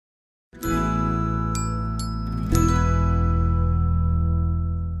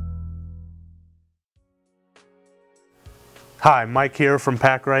Hi, Mike here from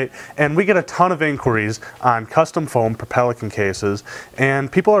Pak-Rite, and we get a ton of inquiries on custom foam for Pelican cases,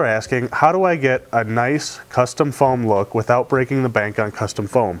 and people are asking, how do I get a nice custom foam look without breaking the bank on custom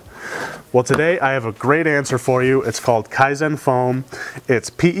foam? Well, today I have a great answer for you. It's called Kaizen foam. It's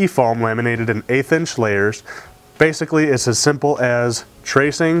PE foam laminated in 1/8" layers. Basically, it's as simple as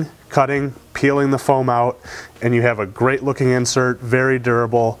tracing, cutting, peeling the foam out, and you have a great looking insert, very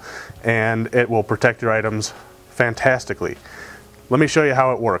durable, and it will protect your items fantastically. Let me show you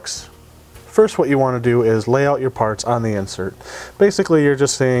how it works. First, what you want to do is lay out your parts on the insert. Basically, you're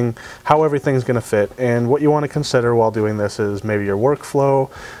just seeing how everything's going to fit, and what you want to consider while doing this is maybe your workflow,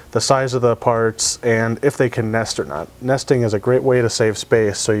 the size of the parts, and if they can nest or not. Nesting is a great way to save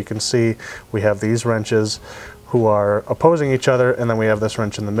space, so you can see we have these wrenches who are opposing each other, and then we have this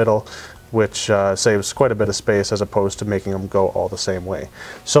wrench in the middle, which saves quite a bit of space as opposed to making them go all the same way.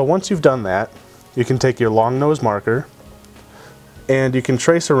 So once you've done that, you can take your long nose marker and you can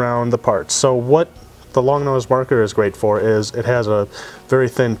trace around the parts. So what the long nose marker is great for is it has a very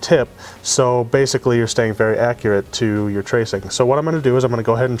thin tip, so basically you're staying very accurate to your tracing. So what I'm going to do is I'm going to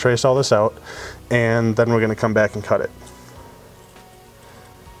go ahead and trace all this out, and then we're going to come back and cut it.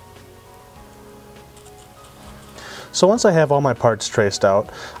 So once I have all my parts traced out,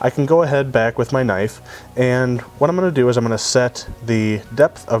 I can go ahead back with my knife, and what I'm going to do is I'm going to set the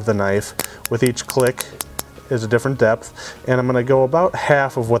depth of the knife. With each click is a different depth, and I'm going to go about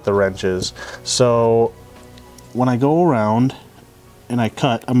half of what the wrench is. So when I go around and I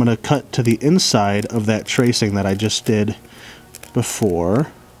cut, I'm going to cut to the inside of that tracing that I just did before.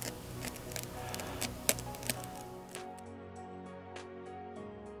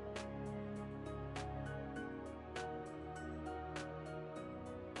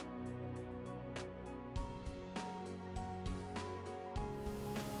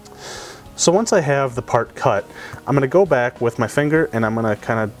 So once I have the part cut, I'm going to go back with my finger and I'm going to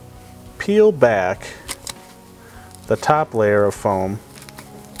kind of peel back the top layer of foam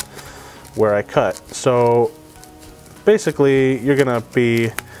where I cut. So basically you're going to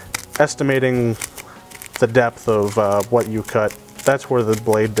be estimating the depth of what you cut. That's where the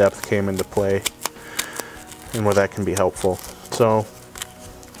blade depth came into play and where that can be helpful. So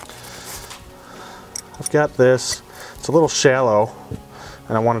I've got this. It's a little shallow,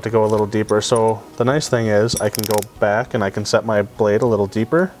 and I want it to go a little deeper. So the nice thing is I can go back and I can set my blade a little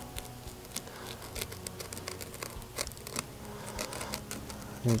deeper.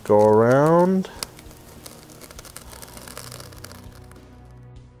 And go around.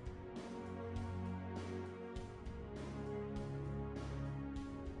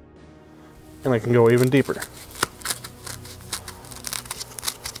 And I can go even deeper.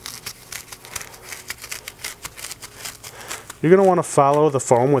 You're going to want to follow the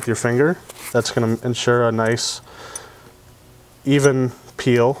foam with your finger. That's going to ensure a nice even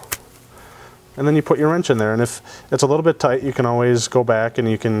peel. And then you put your wrench in there, and if it's a little bit tight, you can always go back and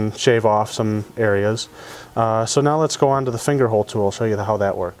you can shave off some areas. So now let's go on to the finger hole tool. I'll show you how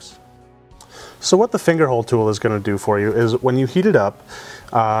that works. So what the finger hole tool is going to do for you is when you heat it up,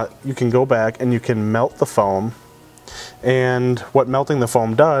 you can go back and you can melt the foam. And what melting the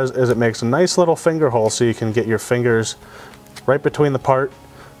foam does is it makes a nice little finger hole so you can get your fingers right between the part.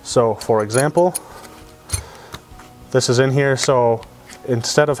 So for example, this is in here, so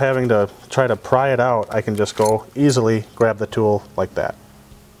instead of having to try to pry it out, I can just go easily grab the tool like that.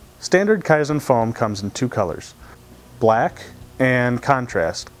 Standard Kaizen foam comes in two colors, black and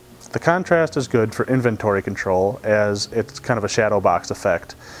contrast. The contrast is good for inventory control as it's kind of a shadow box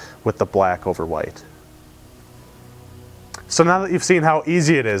effect with the black over white. So now that you've seen how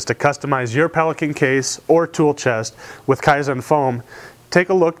easy it is to customize your Pelican case or tool chest with Kaizen foam, take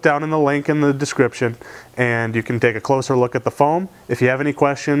a look down in the link in the description and you can take a closer look at the foam. If you have any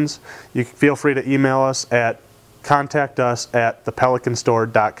questions, you feel free to email us at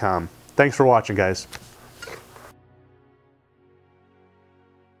contactus@thepelicanstore.com. Thanks for watching, guys.